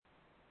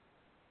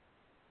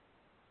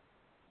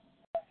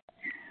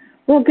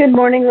Well, good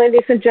morning,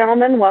 ladies and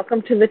gentlemen.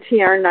 Welcome to the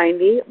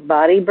TR90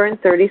 Body Burn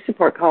 30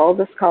 support call.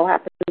 This call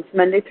happens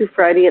Monday through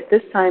Friday at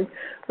this time,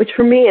 which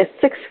for me is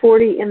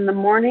 6:40 in the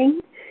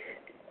morning,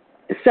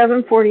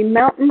 7:40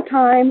 Mountain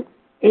Time,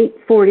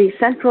 8:40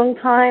 Central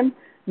Time,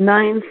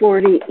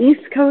 9:40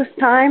 East Coast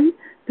Time.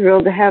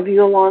 Thrilled to have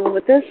you along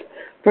with us.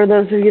 For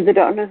those of you that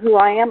don't know who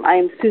I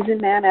am Susan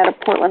Mann out of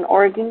Portland,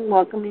 Oregon,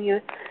 welcoming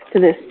you to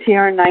this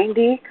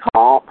TR90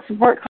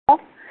 support call.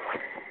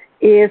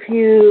 If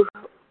you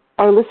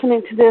are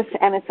listening to this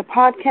and it's a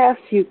podcast,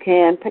 you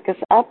can pick us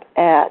up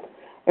at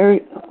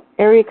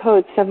area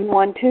code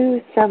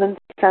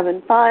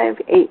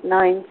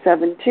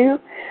 712-775-8972.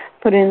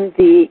 Put in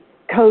the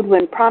code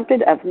when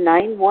prompted of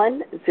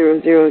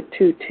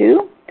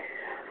 910022.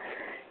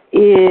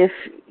 If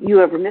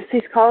you ever miss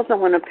these calls, I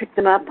want to pick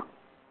them up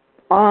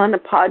on a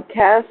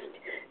podcast.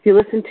 If you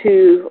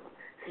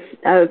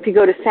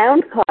go to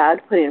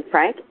SoundCloud, put in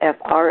Frank,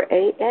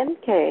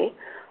 F-R-A-N-K,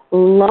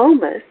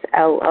 Lomas,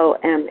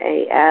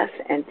 L-O-M-A-S,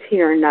 and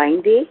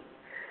TR90.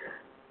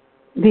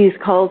 These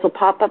calls will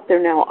pop up. They're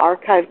now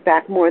archived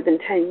back more than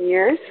 10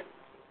 years.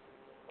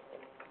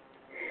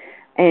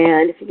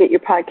 And if you get your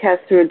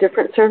podcast through a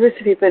different service,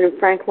 if you put in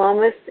Frank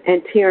Lomas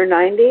and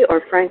TR90 or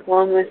Frank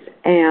Lomas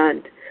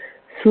and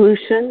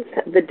Solutions,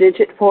 the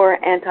digit for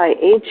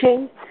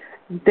anti-aging,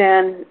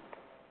 then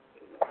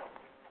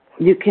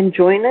you can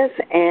join us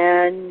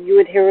and you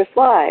would hear us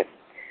live.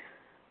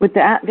 With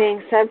that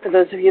being said, for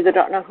those of you that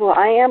don't know who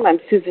I am,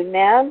 I'm Susan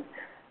Mann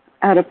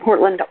out of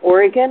Portland,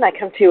 Oregon. I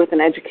come to you with an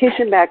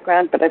education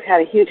background, but I've had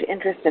a huge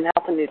interest in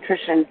health and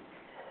nutrition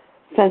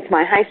since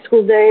my high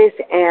school days,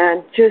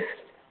 and just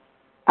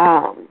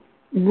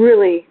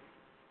really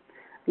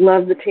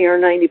love the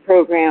TR90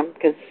 program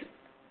because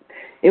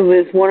it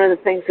was one of the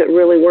things that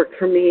really worked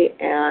for me,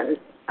 and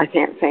I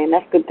can't say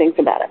enough good things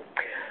about it.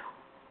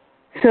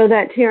 So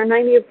that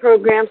TR90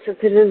 program,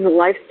 since it is a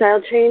lifestyle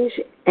change,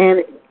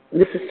 and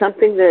this is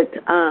something that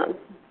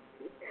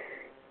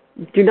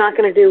you're not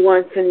going to do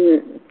once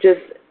and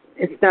just,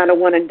 it's not a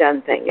one and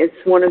done thing.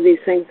 It's one of these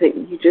things that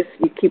you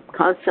keep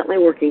constantly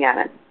working at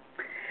it.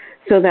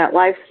 So that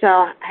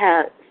lifestyle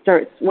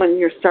starts when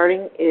you're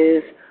starting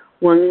is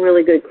 1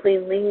 really good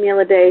clean lean meal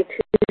a day, 2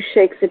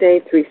 shakes a day,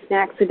 3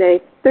 snacks a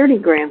day, 30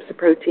 grams of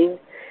protein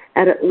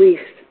at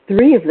least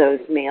 3 of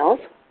those meals.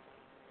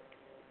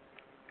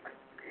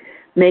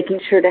 Making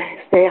sure to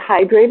stay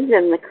hydrated,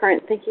 and the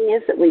current thinking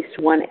is at least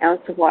 1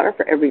 ounce of water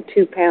for every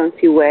 2 pounds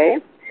you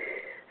weigh.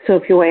 So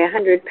if you weigh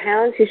 100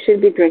 pounds, you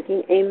should be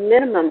drinking a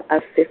minimum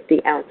of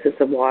 50 ounces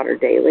of water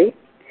daily.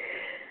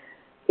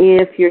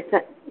 If you're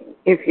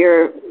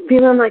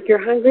feeling like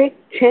you're hungry,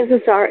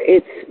 chances are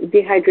it's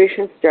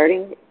dehydration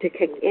starting to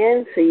kick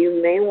in, so you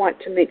may want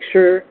to make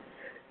sure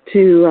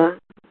to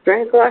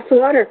drink a glass of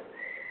water.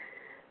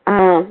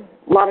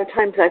 A lot of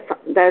times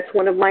that's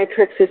one of my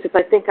tricks is if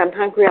I think I'm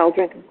hungry, I'll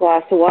drink a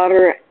glass of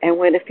water and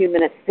wait a few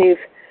minutes to see if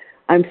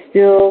I'm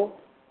still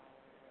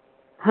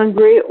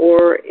hungry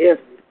or if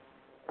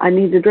I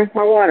need to drink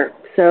more water.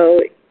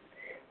 So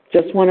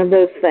just one of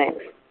those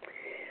things.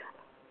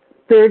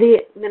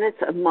 30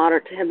 minutes of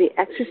moderate to heavy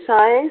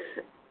exercise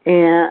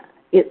and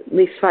at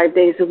least 5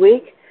 days a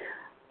week.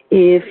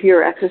 If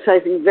you're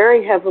exercising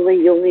very heavily,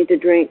 you'll need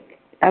to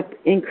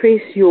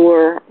increase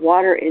your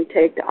water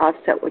intake to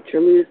offset what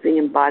you're losing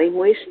in body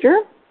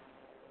moisture,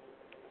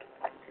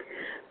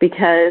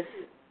 because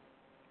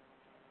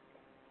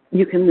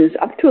you can lose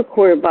up to a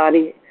quarter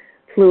body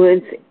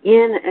fluids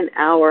in an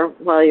hour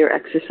while you're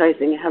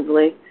exercising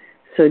heavily,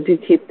 so do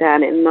keep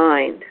that in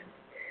mind.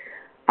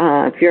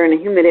 If you're in a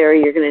humid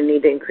area, you're going to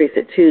need to increase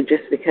it too,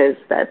 just because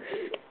that's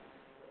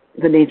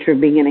the nature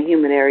of being in a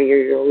humid area.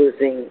 You're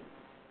losing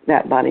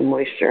that body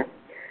moisture.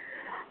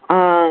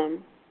 7+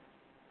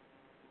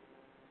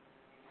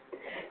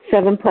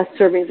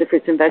 servings of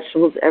fruits and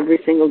vegetables every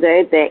single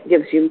day. That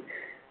gives you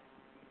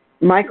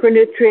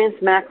micronutrients,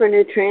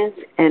 macronutrients,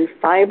 and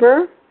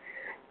fiber.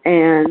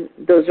 And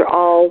those are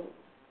all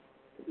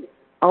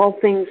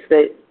things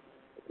that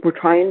we're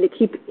trying to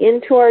keep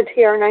into our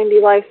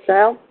TR90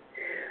 lifestyle.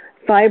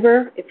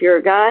 Fiber, if you're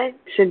a guy,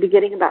 should be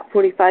getting about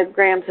 45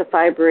 grams of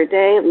fiber a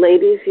day.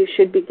 Ladies, you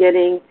should be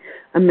getting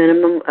a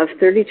minimum of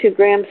 32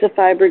 grams of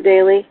fiber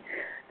daily.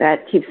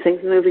 That keeps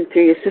things moving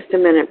through your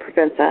system, and it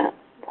prevents a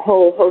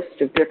whole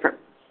host of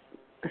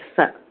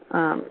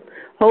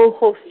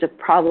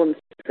problems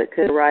that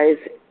could arise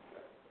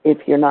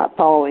if you're not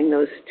following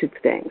those 2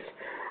 things.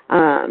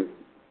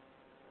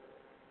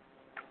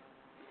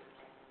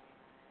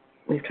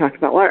 We've talked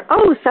about water.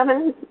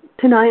 7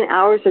 to 9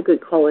 hours of good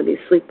quality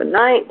sleep a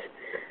night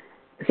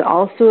is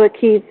also a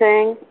key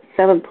thing.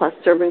 7+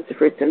 servings of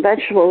fruits and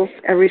vegetables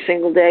every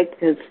single day,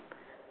 because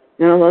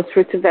those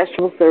fruits and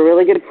vegetables, they're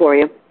really good for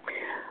you.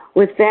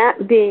 With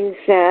that being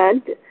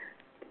said,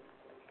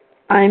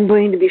 I'm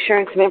going to be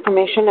sharing some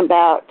information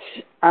about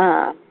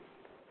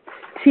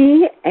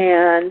tea,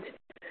 and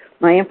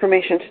my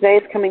information today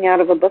is coming out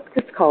of a book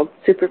that's called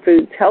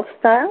Superfoods Health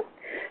Style.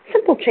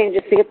 Simple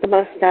Changes to Get the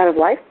Most Out of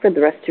Life for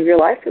the Rest of Your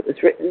Life. It was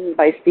written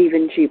by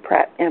Stephen G.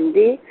 Pratt,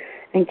 MD,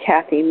 and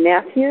Kathy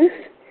Matthews.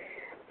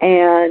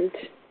 And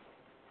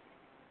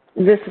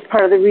this is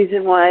part of the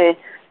reason why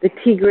the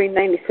Tea Green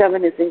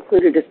 97 is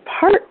included as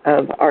part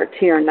of our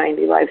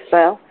TR90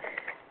 lifestyle,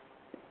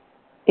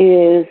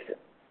 is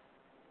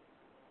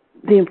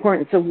the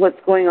importance of what's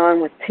going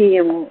on with tea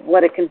and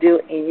what it can do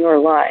in your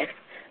life,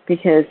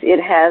 because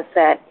it has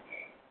that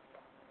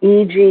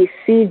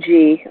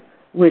EGCG,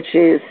 which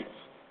is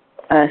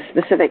a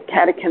specific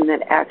catechin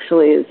that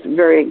actually is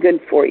very good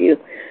for you.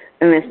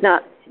 And it's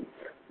not,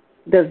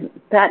 the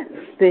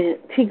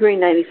Tea Green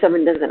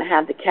 97 doesn't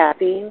have the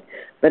caffeine,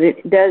 but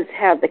it does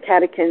have the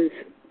catechins,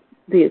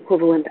 the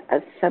equivalent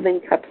of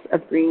 7 cups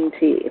of green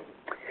tea.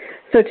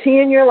 So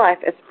tea in your life,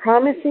 as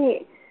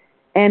promising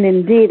and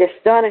indeed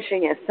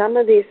astonishing as some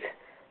of these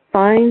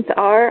finds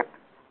are,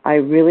 I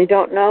really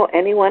don't know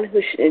anyone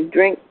who should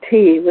drink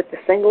tea with the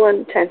single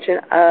intention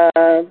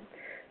of,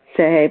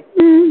 say,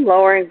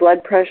 lowering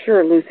blood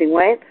pressure or losing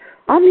weight.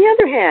 On the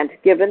other hand,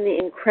 given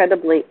the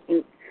incredibly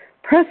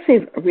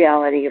impressive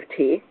reality of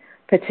tea,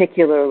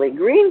 particularly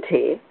green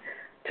tea,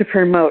 to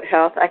promote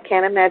health, I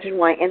can't imagine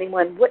why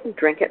anyone wouldn't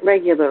drink it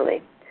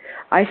regularly.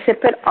 I sip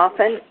it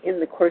often in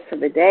the course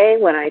of the day.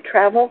 When I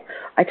travel,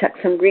 I tuck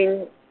some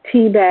green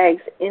tea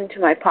bags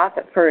into my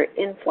pocket for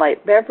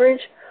in-flight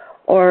beverage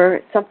or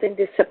something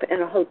to sip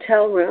in a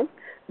hotel room.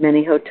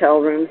 Many hotel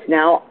rooms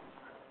now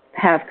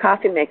have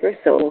coffee makers,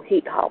 so it'll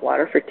heat hot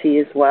water for tea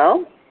as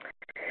well.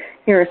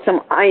 Here are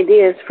some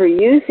ideas for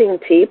using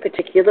tea,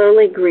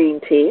 particularly green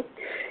tea.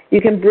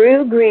 You can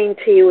brew green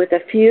tea with a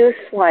few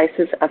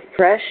slices of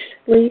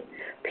freshly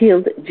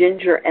peeled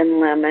ginger and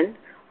lemon.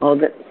 Oh,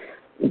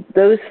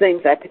 those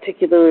things I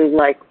particularly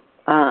like.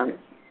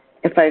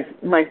 If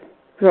my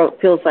throat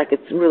feels like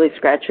it's really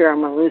scratchy or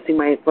I'm losing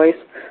my voice,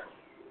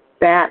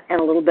 that and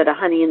a little bit of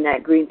honey in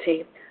that green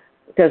tea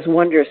does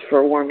wonders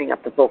for warming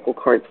up the vocal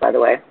cords, by the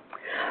way.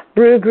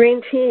 Brew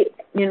green tea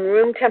in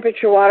room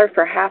temperature water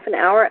for half an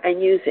hour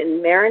and use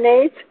in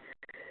marinades,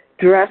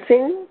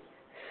 dressing,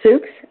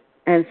 soups,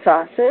 and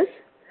sauces.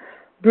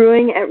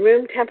 Brewing at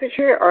room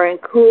temperature or in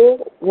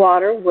cool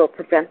water will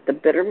prevent the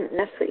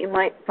bitterness that you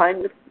might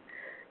find with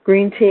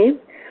green tea.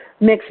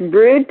 Mix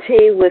brewed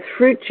tea with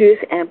fruit juice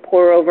and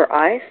pour over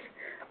ice.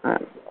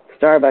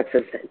 Starbucks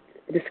has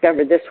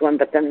discovered this one,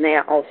 but then they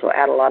also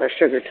add a lot of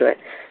sugar to it.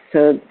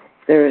 So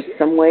there's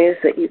some ways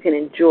that you can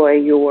enjoy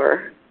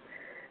your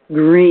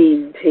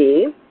green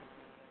tea.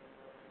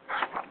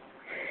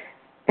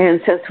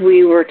 And since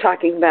we were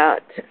talking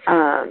about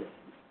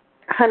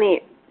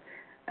honey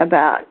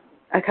about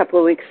a couple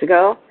of weeks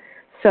ago,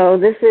 so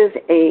this is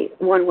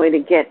one way to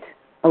get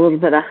a little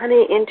bit of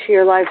honey into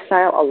your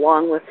lifestyle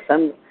along with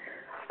some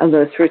of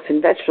those fruits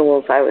and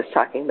vegetables I was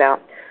talking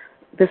about.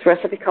 This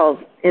recipe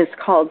is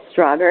called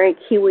strawberry,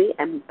 kiwi,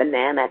 and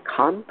banana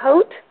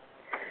compote.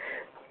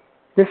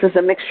 This is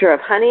a mixture of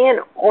honey and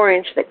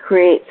orange that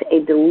creates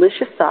a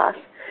delicious sauce.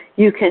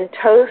 You can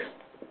toast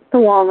the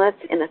walnuts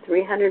in a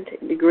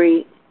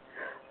 300-degree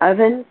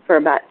oven for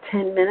about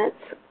 10 minutes.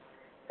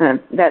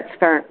 That's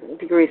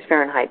degrees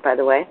Fahrenheit, by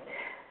the way.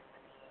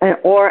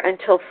 Or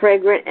until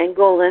fragrant and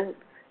golden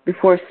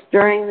before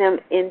stirring them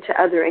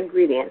into other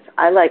ingredients.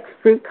 I like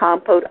fruit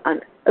compote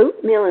on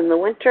oatmeal in the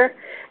winter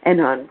and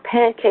on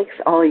pancakes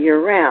all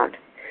year round.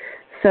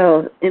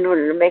 So in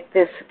order to make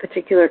this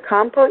particular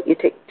compote, you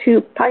take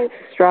 2 pints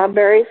of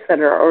strawberries that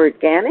are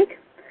organic,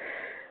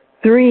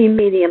 3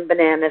 medium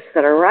bananas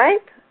that are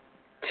ripe,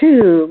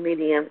 5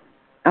 medium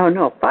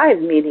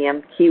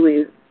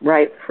kiwi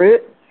ripe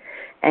fruit,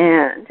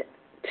 and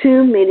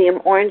 2 medium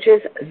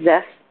oranges,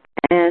 zest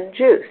and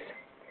juice,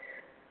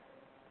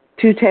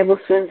 2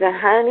 tablespoons of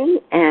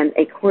honey, and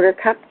a 1/4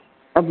 cup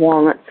of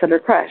walnuts that are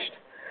crushed.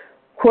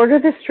 Quarter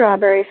the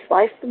strawberries,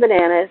 slice the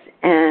bananas,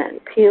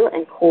 and peel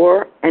and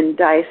core and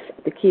dice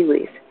the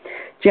kiwis.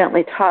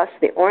 Gently toss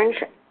the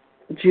orange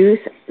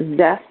juice,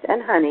 zest,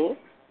 and honey.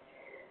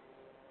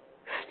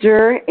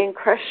 Stir in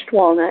crushed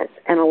walnuts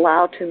and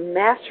allow to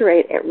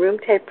macerate at room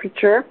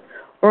temperature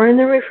or in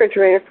the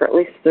refrigerator for at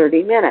least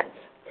 30 minutes.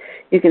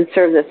 You can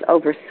serve this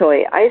over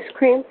soy ice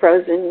cream,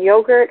 frozen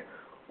yogurt,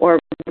 or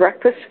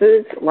breakfast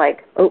foods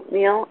like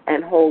oatmeal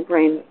and whole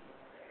grain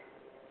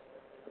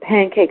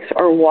pancakes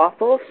or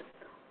waffles.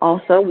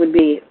 Also would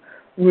be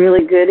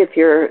really good if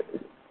you're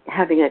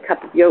having a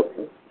cup of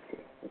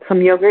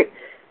some yogurt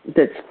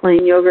that's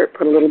plain yogurt.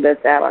 Put a little bit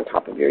of that on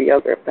top of your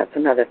yogurt. That's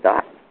another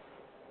thought.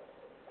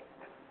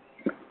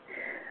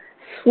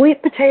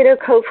 Sweet potato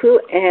tofu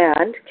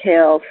and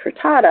kale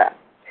frittata.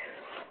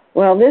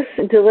 Well, this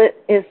is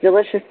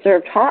delicious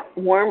served hot,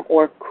 warm,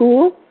 or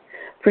cool.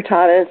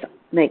 Frittatas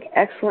make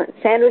excellent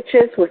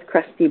sandwiches with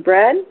crusty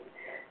bread,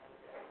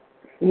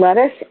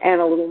 lettuce,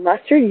 and a little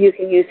mustard. You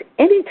can use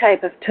any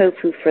type of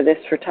tofu for this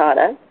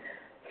frittata.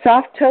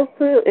 Soft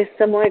tofu is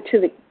similar to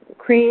the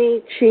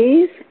creamy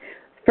cheese.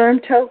 Firm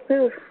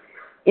tofu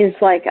is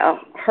like a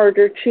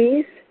harder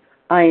cheese.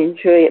 I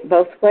enjoy it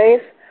both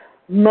ways.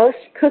 Most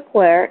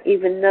cookware,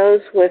 even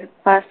those with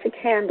plastic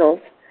handles,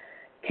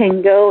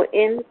 can go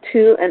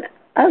into an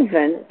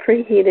oven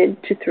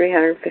preheated to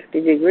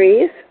 350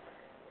 degrees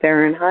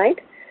Fahrenheit.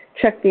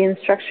 check the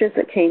instructions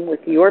that came with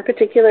your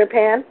particular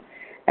pan.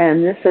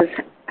 And this is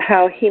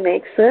how he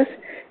makes this.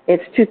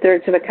 It's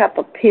 2/3 of a cup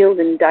of peeled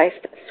and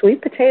diced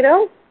sweet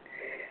potato,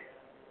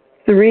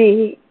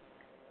 3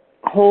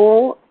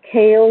 whole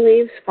kale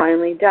leaves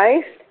finely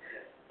diced,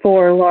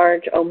 4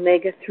 large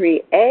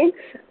omega-3 eggs,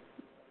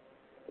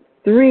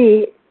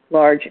 3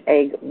 large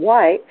egg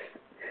whites.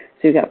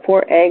 So you've got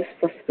 4 eggs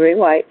plus 3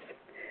 whites,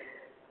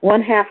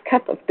 1/2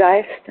 cup of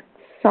diced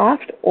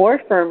soft or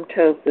firm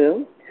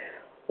tofu,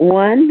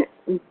 1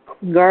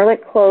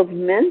 garlic clove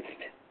minced,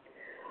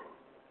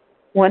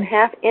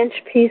 1/2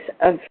 inch piece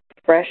of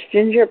fresh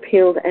ginger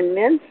peeled and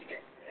minced,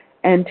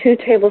 and 2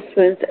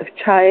 tablespoons of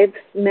chives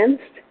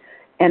minced,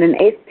 and an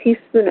 1/8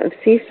 teaspoon of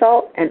sea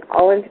salt and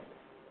olive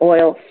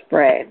oil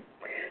spray.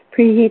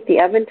 Preheat the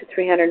oven to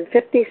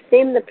 350.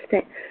 Steam the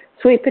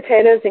sweet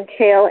potatoes and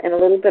kale in a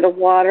little bit of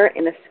water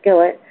in a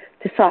skillet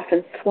to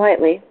soften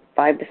slightly,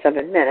 5 to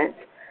 7 minutes,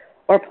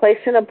 or place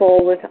in a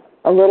bowl with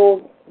a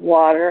little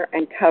water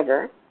and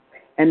cover,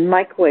 and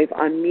microwave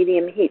on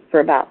medium heat for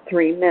about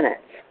 3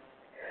 minutes.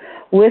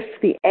 Whisk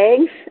the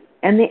eggs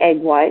and the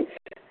egg whites.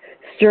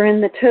 Stir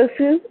in the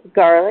tofu,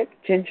 garlic,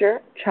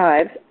 ginger,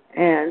 chives,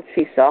 and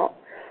sea salt.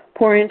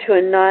 Pour into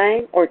a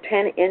 9 or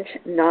 10-inch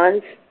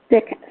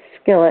non-stick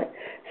skillet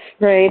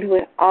sprayed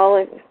with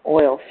olive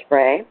oil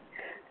spray.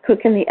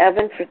 Cook in the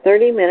oven for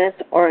 30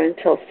 minutes or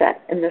until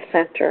set in the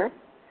center.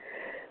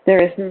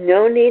 There is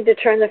no need to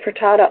turn the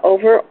frittata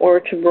over or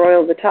to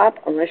broil the top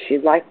unless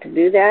you'd like to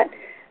do that,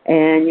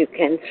 and you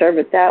can serve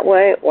it that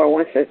way, or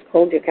once it's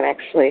cold, you can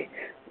actually,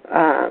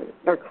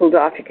 or cooled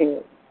off, you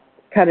can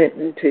cut it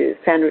into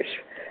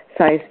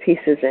sandwich-sized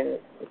pieces and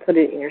put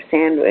it in your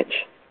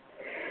sandwich.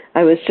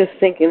 I was just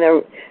thinking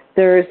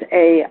there's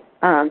a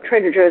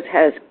Trader Joe's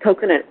has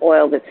coconut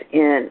oil that's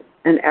in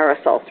an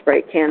aerosol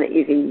spray can that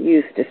you can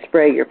use to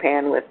spray your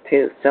pan with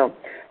too. So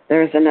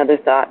there's another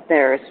thought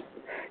there.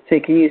 So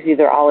you can use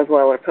either olive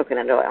oil or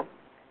coconut oil.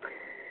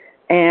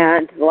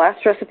 And the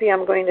last recipe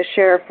I'm going to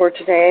share for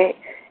today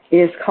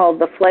is called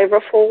the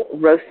Flavorful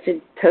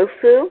Roasted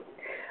Tofu.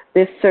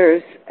 This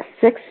serves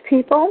 6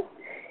 people.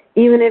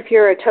 Even if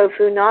you're a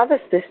tofu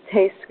novice, this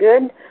tastes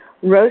good.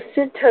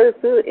 Roasted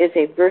tofu is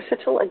a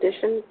versatile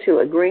addition to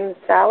a green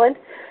salad,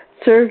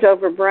 served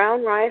over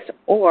brown rice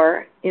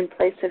or in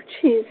place of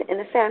cheese in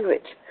a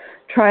sandwich.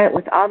 Try it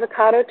with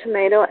avocado,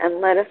 tomato, and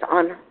lettuce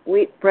on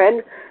wheat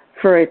bread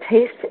for a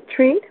taste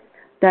treat.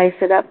 Dice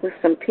it up with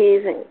some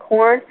peas and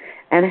corn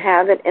and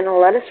have it in a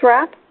lettuce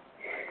wrap.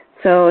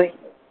 So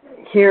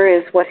here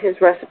is what his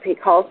recipe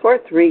calls for: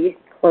 3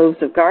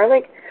 cloves of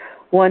garlic,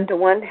 1 to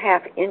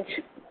 1/2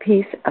 inch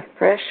piece of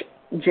fresh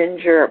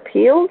ginger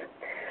peeled,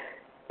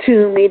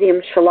 2 medium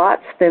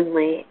shallots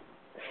thinly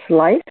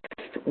sliced,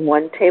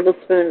 1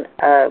 tablespoon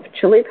of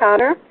chili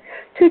powder,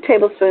 2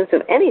 tablespoons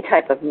of any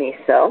type of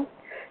miso,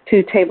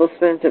 2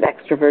 tablespoons of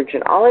extra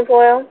virgin olive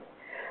oil,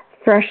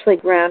 freshly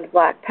ground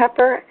black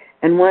pepper,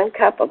 and 1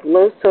 cup of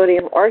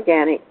low-sodium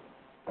organic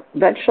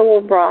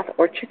vegetable broth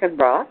or chicken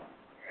broth,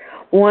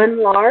 1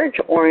 large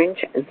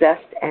orange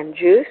zest and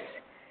juice,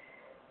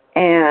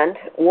 and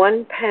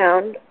 1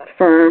 pound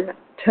firm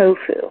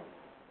tofu.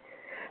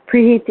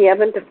 Preheat the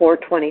oven to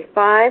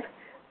 425.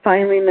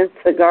 Finely mince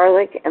the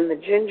garlic and the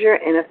ginger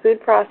in a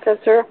food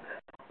processor,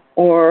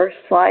 or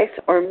slice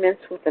or mince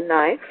with a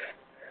knife.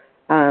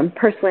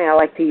 Personally, I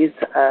like to use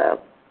a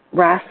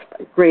rasp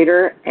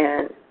grater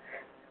and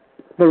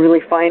the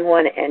really fine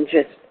one and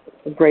just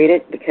grate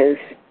it because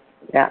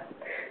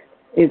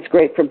it's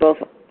great for both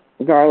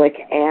garlic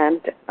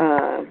and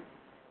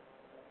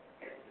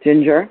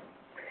ginger.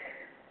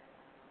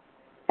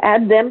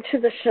 Add them to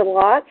the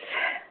shallots,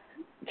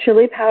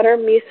 chili powder,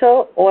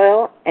 miso,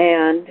 oil,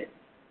 and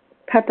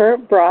pepper,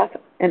 broth,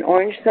 and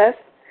orange zest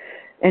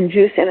and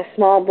juice in a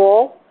small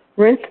bowl.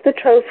 Rinse the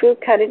tofu,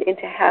 cut it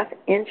into 1/2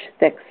 inch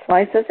thick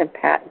slices, and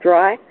pat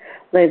dry.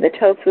 Lay the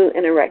tofu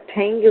in a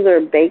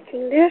rectangular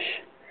baking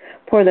dish.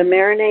 Pour the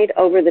marinade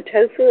over the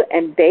tofu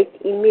and bake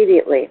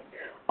immediately.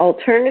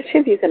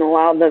 Alternative, you can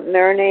allow the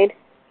marinade,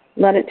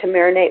 let it to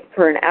marinate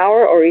for an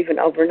hour or even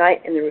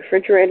overnight in the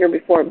refrigerator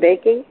before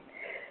baking.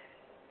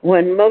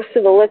 When most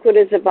of the liquid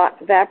is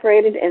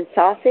evaporated and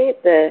saucy,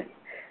 the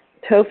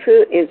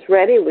tofu is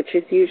ready, which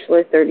is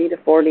usually 30 to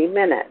 40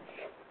 minutes.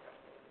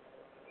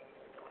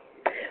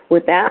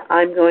 With that,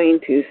 I'm going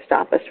to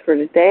stop us for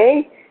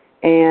today,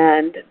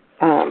 and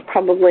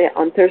probably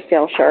on Thursday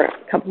I'll share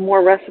a couple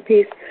more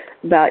recipes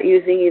about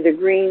using either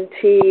green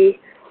tea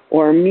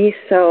or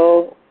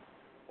miso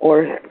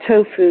or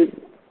tofu,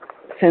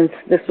 since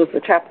this was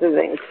the chapter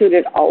that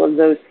included all of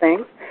those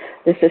things.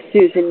 This is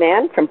Susan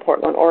Mann from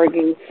Portland,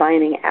 Oregon,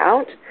 signing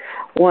out.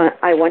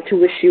 I want to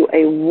wish you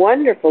a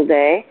wonderful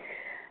day.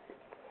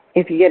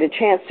 If you get a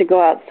chance to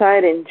go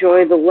outside,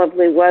 enjoy the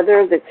lovely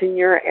weather that's in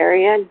your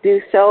area.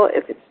 Do so.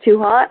 If it's too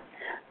hot,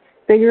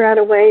 figure out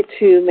a way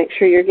to make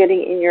sure you're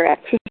getting in your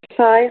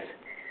exercise.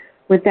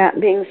 With that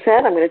being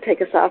said, I'm going to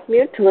take us off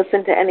mute to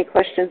listen to any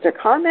questions or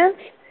comments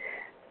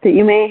that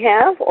you may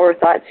have or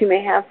thoughts you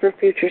may have for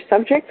future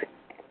subjects.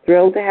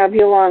 Thrilled to have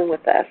you along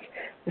with us.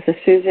 This is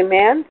Susan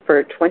Mann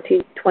for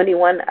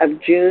 2021 of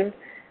June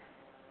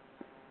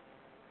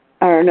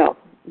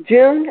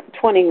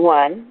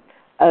 21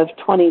 of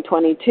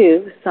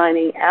 2022,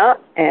 signing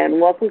out,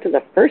 and welcome to the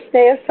first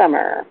day of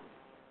summer.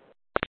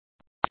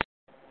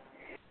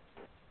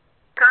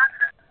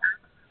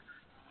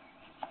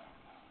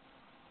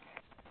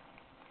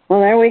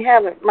 Well, there we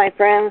have it, my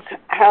friends,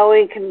 how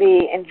we can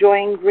be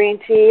enjoying green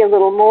tea a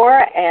little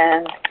more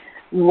and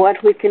what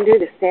we can do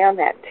to stay on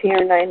that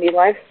TR90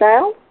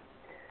 lifestyle.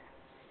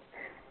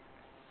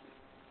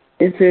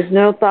 If there's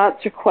no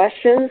thoughts or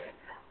questions,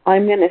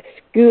 I'm going to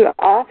scoot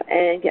off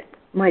and get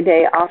my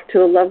day off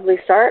to a lovely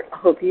start. I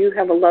hope you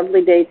have a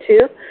lovely day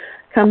too.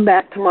 Come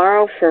back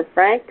tomorrow for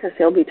Frank, because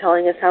he'll be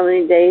telling us how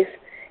many days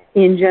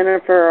he and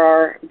Jennifer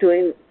are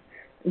doing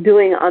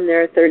on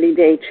their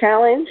 30-day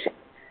challenge.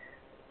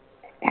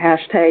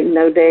 Hashtag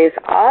no days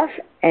off,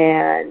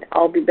 and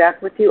I'll be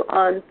back with you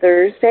on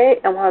Thursday,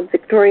 and we'll have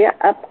Victoria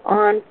up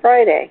on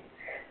Friday.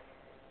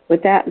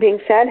 With that being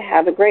said,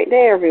 have a great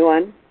day,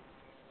 everyone.